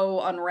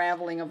 slow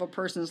unraveling of a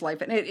person's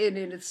life, and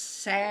it's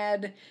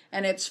sad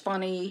and it's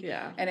funny,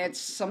 Yeah. and it's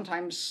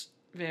sometimes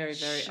Very,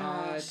 very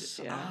odd. just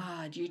Yeah.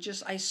 odd.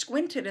 I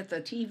squinted at the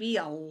TV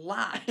a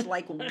lot.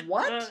 Like,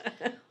 what?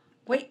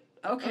 Wait.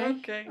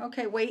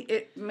 Okay.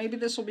 Wait. Maybe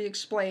this will be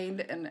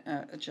explained, and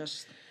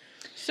just.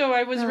 So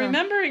I was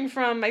remembering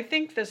from, I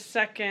think, the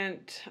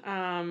second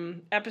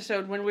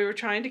episode when we were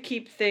trying to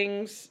keep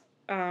things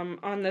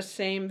on the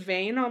same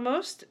vein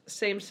almost,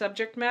 same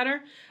subject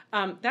matter.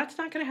 That's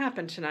not going to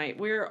happen tonight.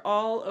 We're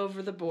all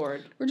over the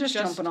board. We're just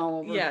jumping all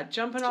over. Yeah,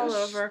 jumping all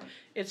over.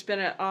 It's been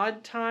an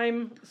odd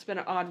time. It's been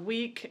an odd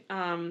week.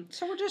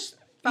 So we're just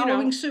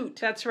following suit.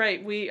 That's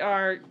right. We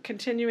are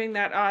continuing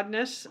that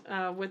oddness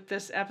with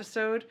this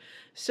episode.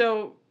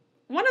 So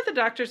one of the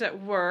doctors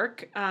at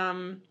work,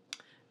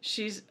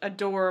 she's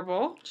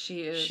adorable.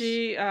 She is.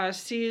 She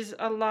sees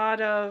a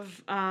lot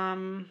of.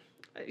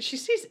 She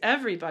sees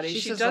everybody. She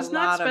She sees does a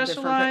not lot of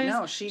different specialize.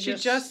 no, she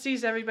just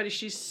sees everybody.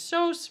 She's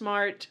so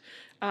smart.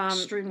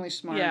 Extremely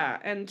smart. Yeah,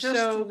 and Just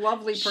so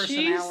lovely she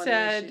personality.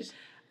 said, She's-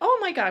 "Oh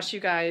my gosh, you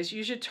guys,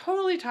 you should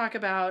totally talk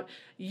about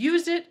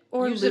use it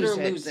or use lose it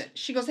or lose it.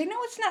 She goes, I know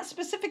it's not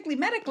specifically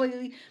medical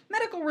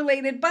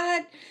related,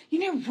 but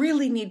you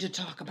really need to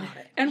talk about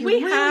it. And you we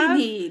really have-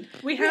 need.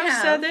 We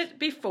have said it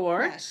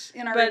before. Yes,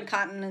 in our but-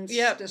 incontinence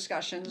Yep.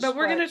 discussions. But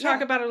we're going to talk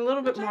yeah. about it a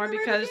little bit We'll more talk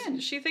about it because again.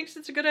 she thinks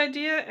it's a good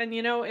idea. And,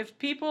 if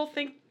people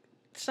think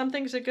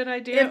something's a good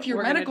idea, If your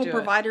we're gonna medical do it.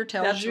 provider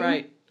tells That's you,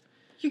 right.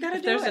 you got to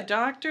If do there's a it.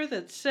 doctor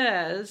that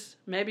says,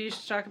 maybe you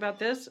should talk about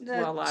this, The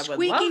well, I would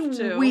squeaky love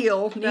to.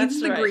 wheel That's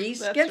needs the right. grease,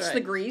 That's gets right. the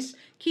grease,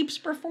 keeps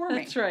performing.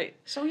 That's right.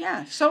 So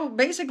yeah, so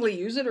basically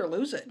use it or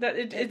lose it.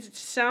 It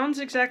sounds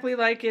exactly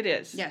like it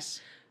is. Yes.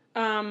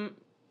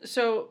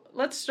 So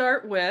let's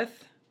start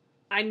with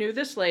I Knew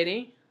This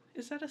Lady.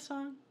 Is that a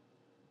song?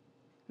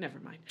 Never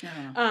mind.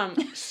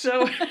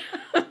 So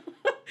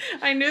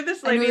I knew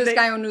this I lady. knew this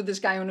guy who knew this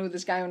guy who knew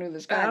this guy who knew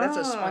this guy. That's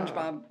a Oh,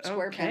 SpongeBob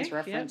SquarePants okay.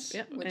 reference.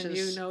 Yep. Which And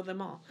is you know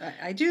them all.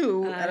 I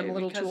do, and I'm a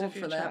little because too of old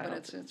your for that, but child.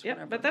 it's Yep,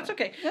 whatever. but that's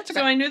okay. That's So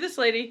okay. I knew this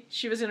lady.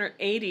 She was in her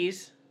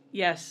 80s.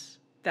 Yes,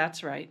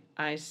 that's right.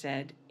 I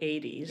said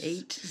 80s.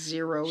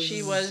 80.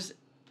 She was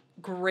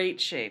great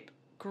shape.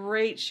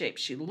 Great shape.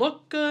 She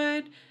looked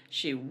good.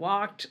 She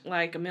walked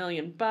like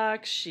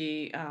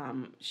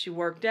 $1,000,000. She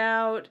worked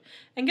out.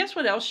 And guess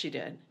what else she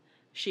did?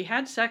 She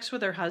had sex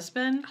with her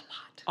husband a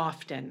lot,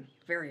 often.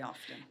 very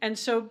often. And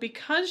so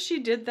because she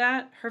did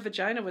that, her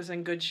vagina was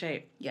in good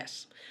shape.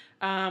 Yes.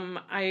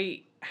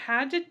 I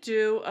had to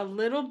do a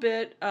little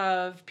bit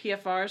of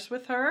PFRs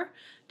with her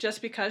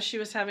just because she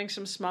was having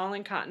some small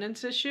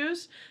incontinence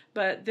issues,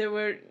 but there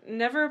were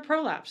never a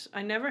prolapse.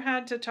 I never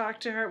had to talk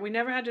to her. We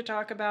never had to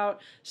talk about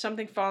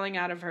something falling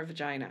out of her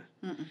vagina.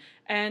 Mm-mm.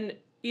 And,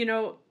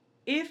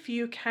 if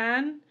you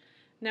can,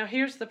 Now,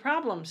 here's the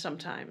problem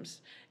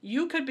sometimes.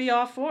 You could be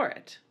all for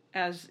it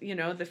as,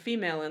 the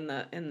female in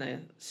the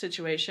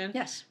situation.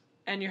 Yes.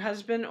 And your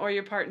husband or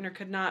your partner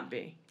could not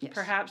be. Yes.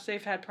 Perhaps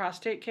they've had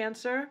prostate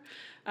cancer.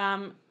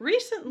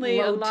 Recently,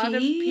 Low a lot of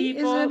T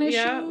people, is an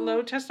issue.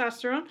 low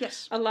testosterone.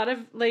 Yes. A lot of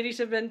ladies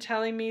have been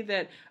telling me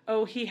that,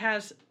 he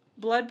has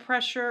blood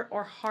pressure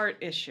or heart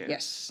issues.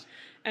 Yes.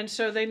 And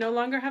so they no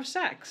longer have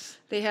sex.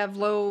 They have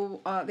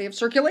they have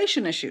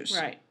circulation issues.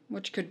 Right.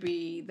 Which could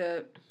be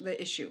the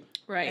issue.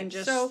 Right. And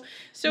just so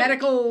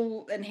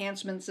medical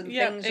enhancements and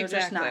things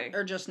exactly.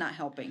 are just not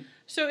helping.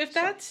 So if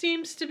that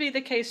seems to be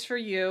the case for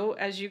you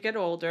as you get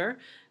older,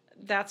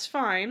 that's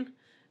fine,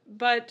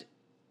 but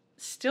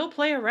still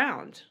play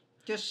around.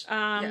 Just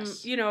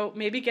yes.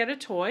 Maybe get a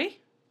toy.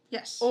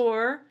 Yes.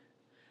 Or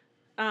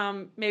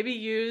maybe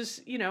use,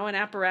 an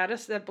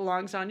apparatus that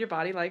belongs on your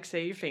body, like,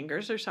 say, your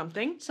fingers or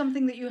something.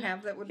 Something that you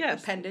have that would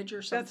appendage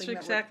or something. That's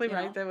exactly that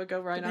would, right. That would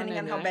go right depending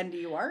on how bendy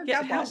you are.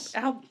 Yeah, God bless.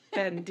 how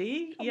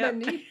bendy. How Yep.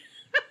 bendy.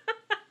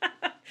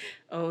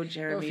 Oh,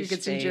 Jeremy's if you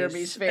could face. see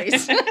Jeremy's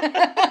face.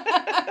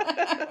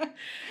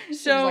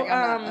 So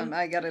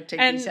I got to take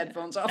these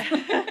headphones off.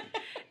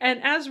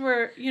 And as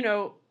we're,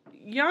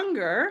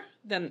 younger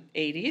than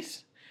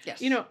 80s,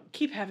 yes.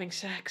 keep having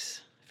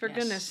sex. For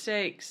goodness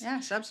sakes.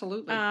 Yes,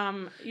 absolutely.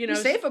 Be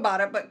safe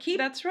about it, but keep...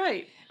 That's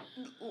right.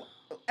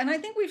 And I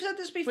think we've said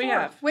this before. We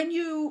have. When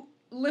you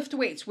lift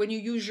weights, when you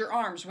use your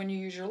arms, when you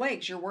use your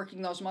legs, you're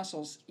working those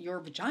muscles. Your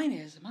vagina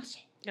is a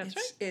muscle. That's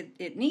right.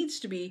 It needs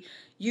to be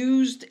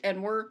used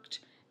and worked,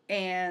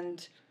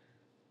 and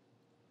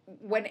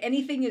when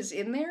anything is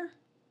in there,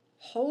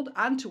 hold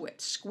onto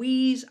it.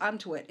 Squeeze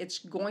onto it. It's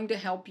going to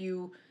help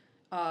you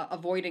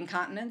avoid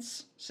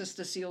incontinence,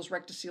 cystoceles,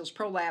 rectoceles,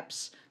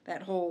 prolapse,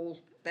 that whole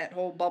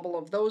bubble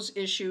of those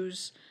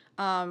issues.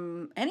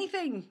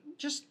 Anything,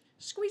 just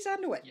squeeze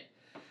onto it.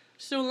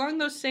 So along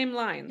those same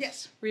lines,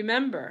 yes.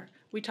 Remember,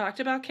 we talked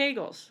about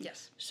Kegels.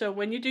 Yes. So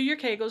when you do your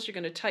Kegels, you're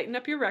going to tighten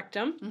up your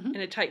rectum, and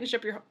it tightens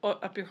up your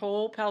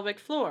whole pelvic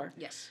floor.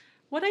 Yes.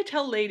 What I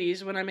tell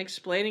ladies when I'm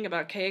explaining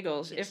about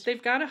Kegels, if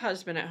they've got a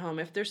husband at home,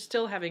 if they're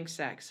still having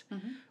sex,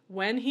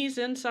 when he's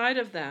inside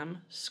of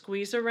them,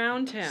 squeeze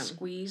around him.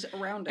 Squeeze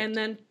around it. And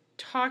then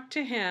talk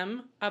to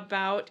him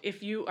about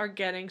if you are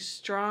getting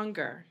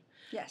stronger.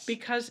 Yes.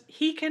 Because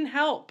he can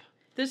help.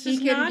 He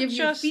can give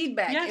you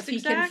feedback if he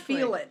can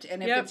feel it,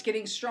 and if Yep. it's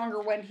getting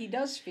stronger when he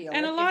does feel it.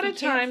 And a lot of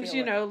times,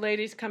 you know,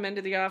 ladies come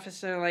into the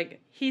office and are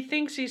like, he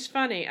thinks he's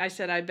funny. I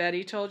said, I bet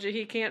he told you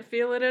he can't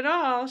feel it at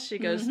all. She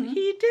goes,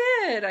 he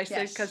did. I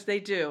said, because they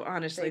do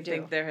honestly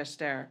think they're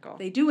hysterical.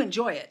 They do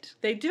enjoy it.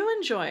 They do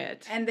enjoy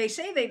it. And they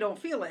say they don't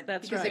feel it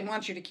That's because right. they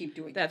want you to keep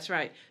doing it. That's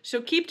right.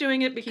 So keep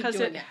doing it because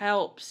it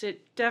helps.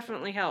 It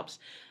definitely helps.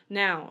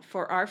 Now,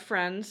 for our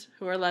friends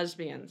who are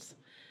lesbians,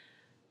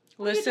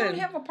 listen. You don't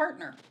have a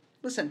partner.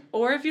 Listen.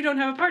 Or if you don't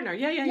have a partner.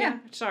 Yeah.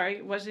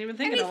 Sorry, wasn't even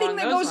thinking anything along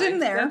that those goes lines. in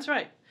there. That's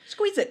right.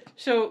 Squeeze it.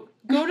 So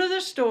go to the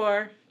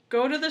store.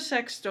 Go to the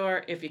sex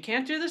store. If you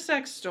can't do the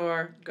sex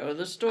store, go to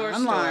the store.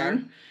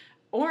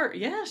 Or,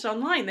 yes,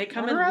 online. They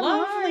come in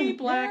lovely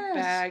black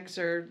bags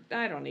or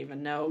I don't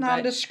even know.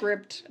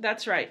 Nondescript.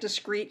 That's right.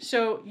 Discreet.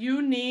 So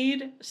you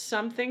need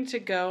something to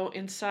go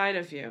inside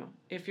of you.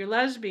 If you're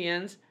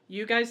lesbians,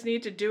 you guys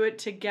need to do it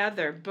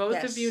together.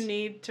 Both of you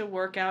need to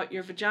work out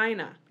your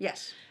vagina.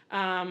 Yes.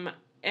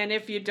 And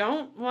if you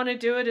don't want to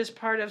do it as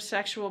part of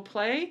sexual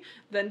play,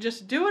 then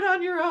just do it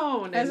on your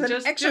own. As and an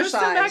just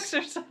exercise.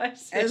 Do some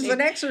exercise. As an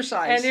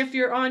exercise. And if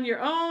you're on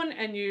your own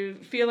and you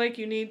feel like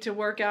you need to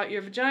work out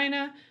your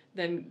vagina,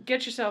 then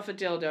get yourself a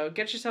dildo,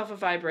 get yourself a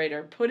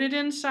vibrator, put it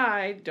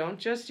inside. Don't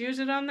just use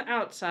it on the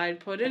outside.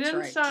 Put it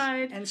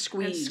inside. And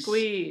squeeze. And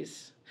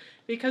squeeze.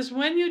 Because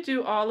when you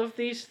do all of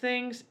these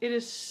things, it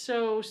is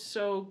so,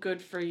 so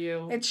good for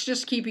you. It's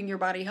just keeping your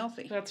body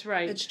healthy. That's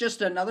right. It's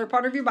just another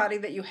part of your body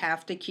that you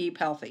have to keep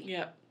healthy.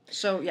 Yep.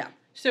 So, yeah.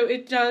 So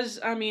it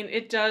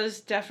does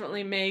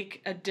definitely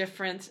make a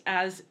difference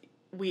as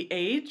we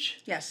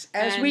age. Yes.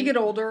 As we get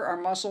older, our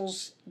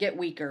muscles get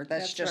weaker.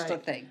 That's just a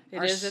thing.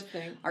 It is a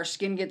thing. Our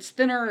skin gets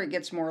thinner. It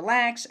gets more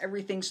lax.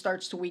 Everything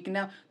starts to weaken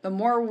down. The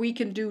more we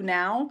can do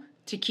now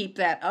to keep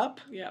that up.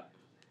 Yep.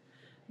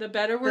 The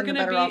better we're going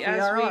to be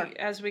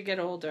as we get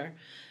older.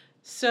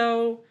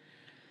 So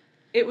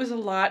it was a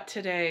lot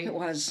today. It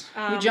was.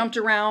 We jumped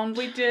around.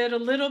 We did a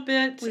little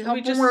bit. We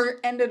hope we're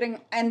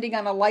ending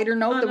on a lighter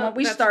note than what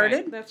we started.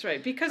 Right, that's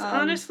right. Because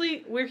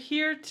honestly, we're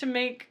here to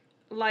make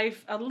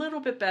life a little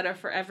bit better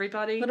for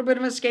everybody. A little bit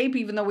of escape,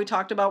 even though we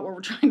talked about what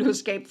we're trying to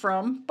escape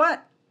from.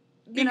 But,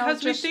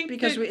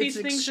 it's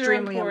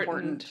extremely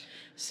important.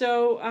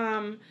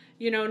 So,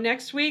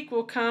 next week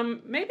we'll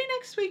come. Maybe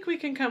next week we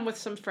can come with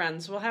some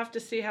friends. We'll have to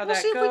see how that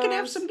goes. We'll see if we can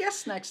have some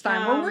guests next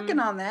time. We're working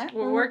on that.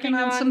 We're working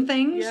on some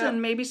things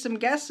and maybe some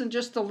guests and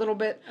just a little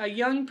bit. A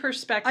younger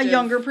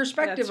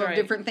perspective of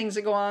different things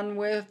that go on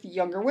with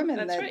younger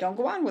women that don't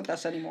go on with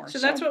us anymore. So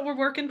that's what we're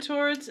working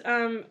towards.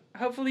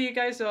 Hopefully you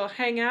guys will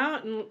hang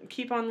out and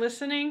keep on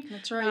listening.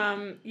 That's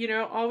right.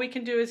 All we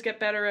can do is get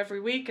better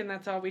every week, and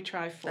that's all we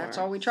try for. That's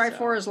all we try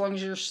for. As long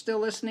as you're still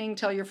listening,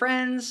 tell your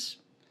friends.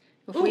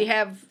 if we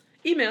have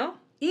email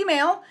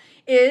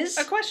is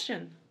a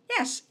question.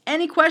 Yes.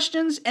 Any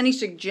questions, any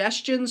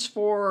suggestions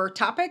for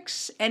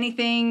topics,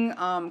 anything,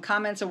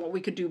 comments on what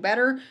we could do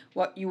better,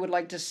 what you would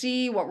like to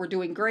see, what we're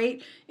doing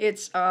great.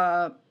 It's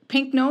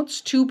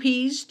pinknotes, 2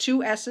 P's,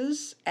 2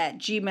 S's at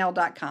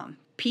gmail.com.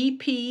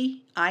 PPINKNOTESS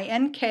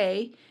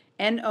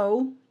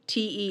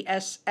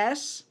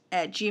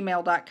at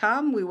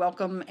gmail.com. We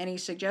welcome any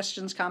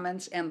suggestions,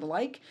 comments, and the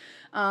like.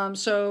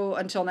 So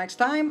until next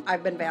time,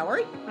 I've been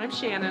Valerie. I'm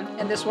Shannon.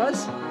 And this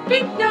was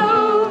Pink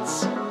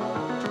Notes!